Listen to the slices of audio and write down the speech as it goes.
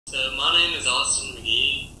So my name is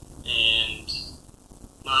McGhee, and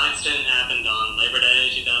my accident happened on Labor Day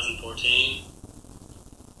 2014.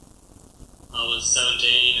 I was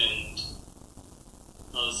 17 and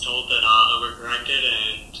I was told that I overcorrected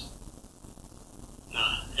and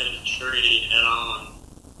I hit a tree head on.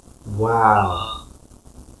 Wow.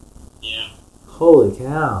 Yeah. Holy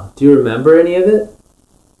cow. Do you remember any of it?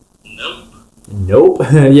 Nope. Nope.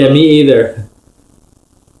 Yeah, me either.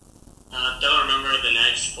 I don't remember the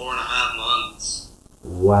next 4.5 months.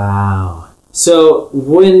 Wow. So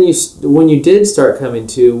when you did start coming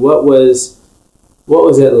to, what was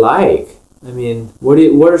it like? I mean, what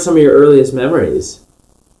are some of your earliest memories?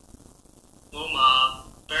 Well, my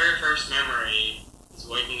very first memory is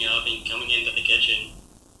waking up and coming into the kitchen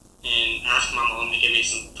and asking my mom to give me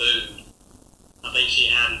some food. I think she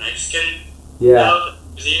had Mexican Yeah. that I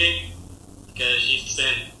was eating because she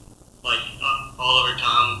spent all of her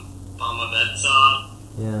time by my bedside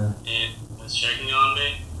Yeah. and was checking on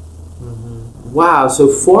me. Mm-hmm. Wow. So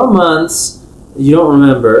 4 months, you don't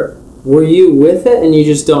remember. Were you with it and you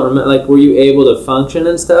just don't remember? Like, were you able to function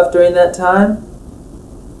and stuff during that time?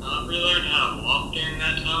 I relearned how to walk during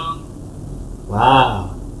that time.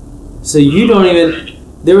 Wow. So you don't even...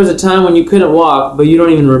 There was a time when you couldn't walk, but you don't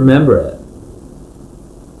even remember it.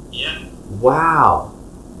 Yeah. Wow.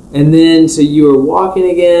 And then, so you were walking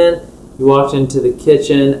again, you walked into the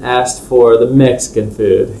kitchen, asked for the Mexican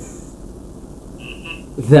food.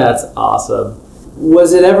 Mm-hmm. That's awesome.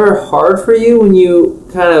 Was it ever hard for you when you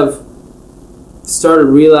kind of started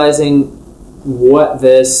realizing what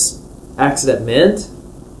this accident meant?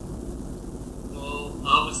 Well,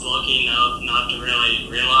 I was lucky enough not to really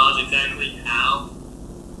realize exactly how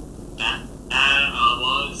bad I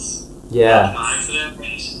was Yeah. after my accident.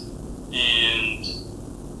 And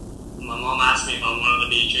my mom asked me if I wanted to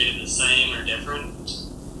be treated the same or different.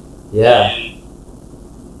 Yeah. And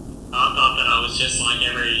I thought that I was just like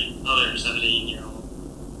every other 17-year-old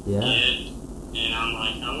Yeah. kid. And I'm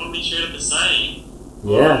like, I want to be treated the same. I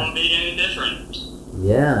Yeah. don't want to be any different.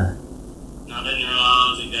 Yeah. And I didn't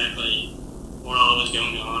realize exactly what all was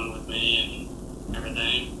going on with me and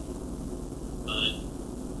everything. But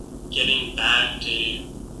getting back to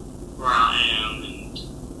where I am and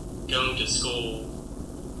going to school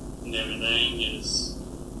and everything it's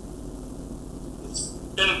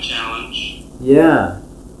been a challenge. Yeah.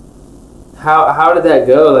 How did that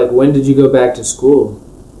go? Like, when did you go back to school?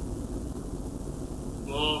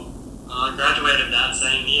 Well, I graduated that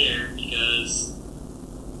same year because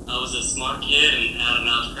I was a smart kid and had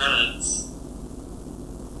enough credits.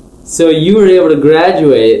 So you were able to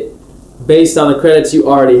graduate based on the credits you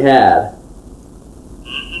already had.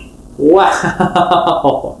 Mm-hmm.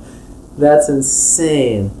 Wow. That's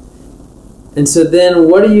insane. And so then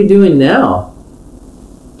what are you doing now?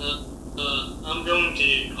 I'm going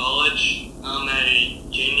to college. I'm a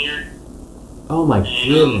junior. Oh my And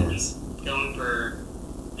goodness. I'm going for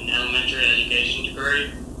an elementary education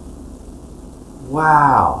degree.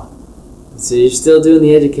 Wow. So you're still doing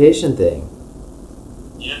the education thing.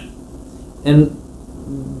 Yeah. And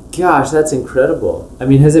gosh, that's incredible. I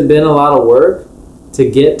mean, has it been a lot of work to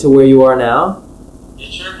get to where you are now?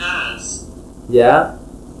 It sure has. Yeah?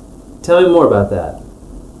 Tell me more about that.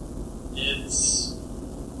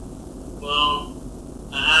 Well,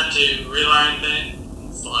 I had to relearn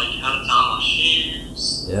things like how to tie my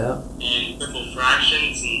shoes Yeah. and simple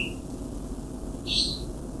fractions, and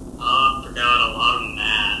I forgot a lot of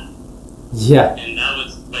math. Yeah. And that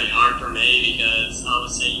was really hard for me because I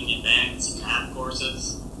was taking advanced math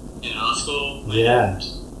courses in high school. Yeah. And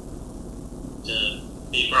to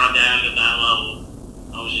be brought down to that level,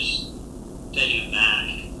 I was just taken aback.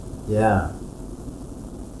 Yeah.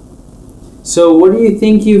 So what do you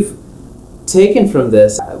think you've taken from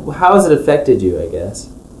this? How has it affected you, I guess?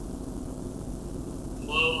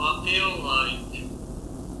 Well, I feel like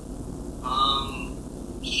I'm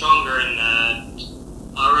stronger in that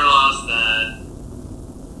I realize that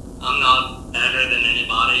I'm not better than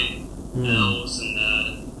anybody else, and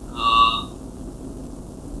that I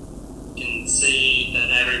can see that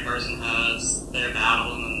every person has their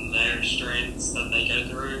battle and their strengths that they go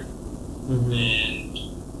through. Mm-hmm. And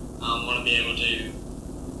I want to be able to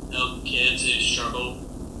help kids who struggle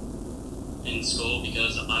in school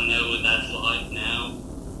because I know what that's like now.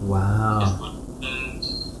 Wow.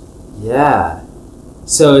 Yeah.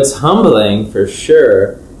 So it's humbling for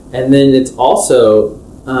sure, and then it's also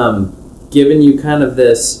given you kind of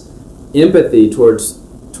this empathy towards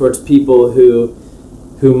people who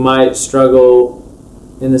might struggle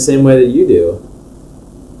in the same way that you do.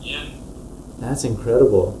 Yeah. That's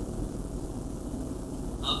incredible.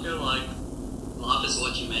 I feel like life is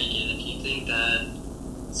what you make it. If you think that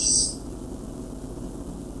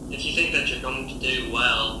think that you're going to do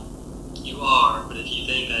well, you are. But if you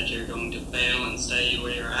think that you're going to fail and stay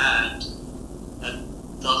where you're at,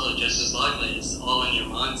 that's also just as likely. It's all in your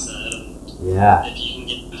mindset. And Yeah. if you can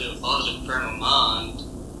get into a positive frame of mind,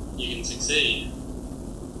 you can succeed.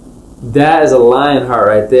 That is a Lionheart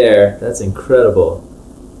right there. That's incredible.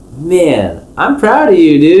 Man, I'm proud of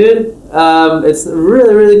you, dude. It's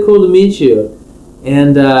really, really cool to meet you.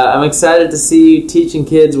 And I'm excited to see you teaching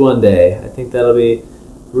kids one day. I think that'll be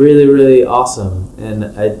really, really awesome. And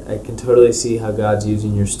I can totally see how God's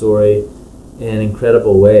using your story in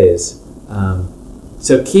incredible ways.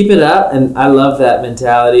 So keep it up. And I love that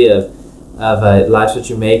mentality of life's what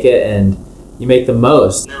you make it, and you make the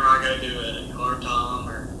most. Whenever I go through a hard time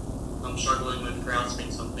or I'm struggling with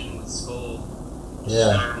grasping something with school, just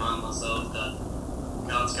gotta remind myself that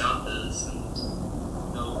God's got this and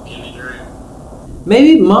He'll get me through.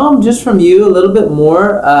 Maybe, Mom, just from you a little bit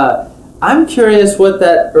more. I'm curious what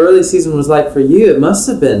that early season was like for you. It must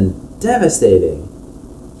have been devastating.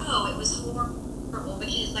 Oh, it was horrible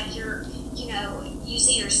because, like, you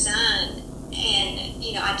see your son, and,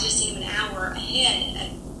 I just seen him an hour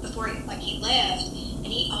ahead before he left, and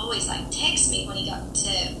he always, texts me when he got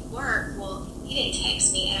to work. Well, he didn't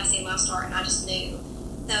text me, and I see my start, and I just knew.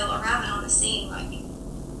 So, arriving on the scene,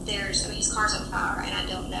 his car's on fire, and I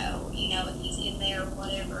don't know, if he's in there or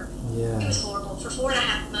whatever. Yeah. It was horrible. For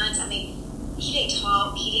 4.5 months, he didn't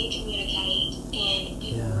talk, he didn't communicate, and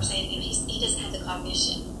people were saying, he doesn't have the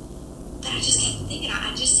cognition. But I just kept thinking,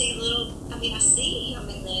 I just see I see him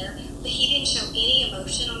in there, but he didn't show any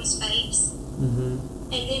emotion on his face. Mm-hmm.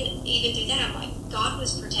 And then even through that, I'm like, God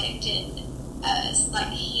was protecting us.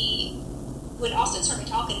 When Austin started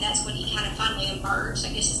talking, that's when he kind of finally emerged, I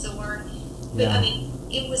guess is the word. But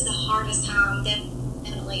it was the hardest time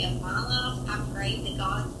definitely of my life. I prayed that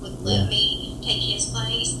God would let me take his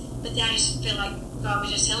place. But then I just feel like God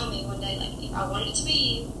was just telling me one day, if I wanted it to be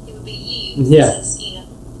you, it would be you. Yeah.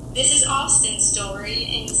 This is Austin's story,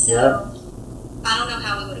 and so I don't know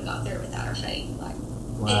how we would have got there without our faith.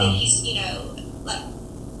 And then he's, he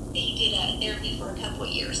did therapy for a couple of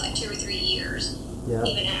years, 2 or 3 years,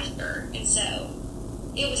 even after. And so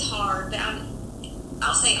it was hard, but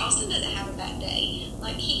I'll say Austin doesn't have a bad day.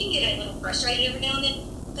 He can get a little frustrated every now and then,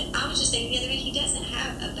 but I was just thinking the other day, he doesn't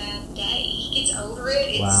have a bad day. He gets over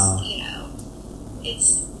it.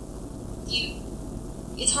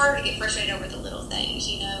 It's harder to get frustrated over the little things,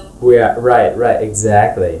 Yeah, right,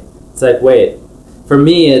 exactly. It's for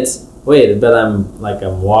me it's, but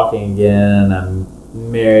I'm walking again,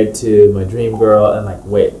 I'm married to my dream girl, and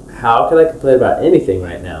how could I complain about anything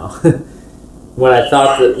right now? When I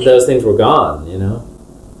thought that those things were gone,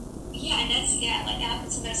 Yeah, and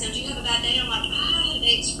that's, somebody said, "Do you have a bad day?" I'm like, I had a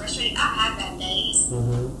day that's frustrated. I have bad days.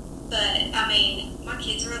 Mm-hmm. But, my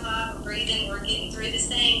kids are alive, we're breathing, we're getting through this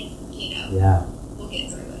thing, Yeah. We'll get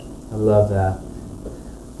through it. I love that.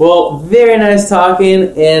 Well, very nice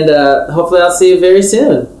talking, and hopefully I'll see you very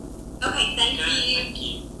soon. Okay, thank you. Thank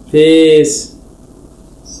you. Peace.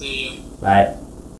 See you. Bye.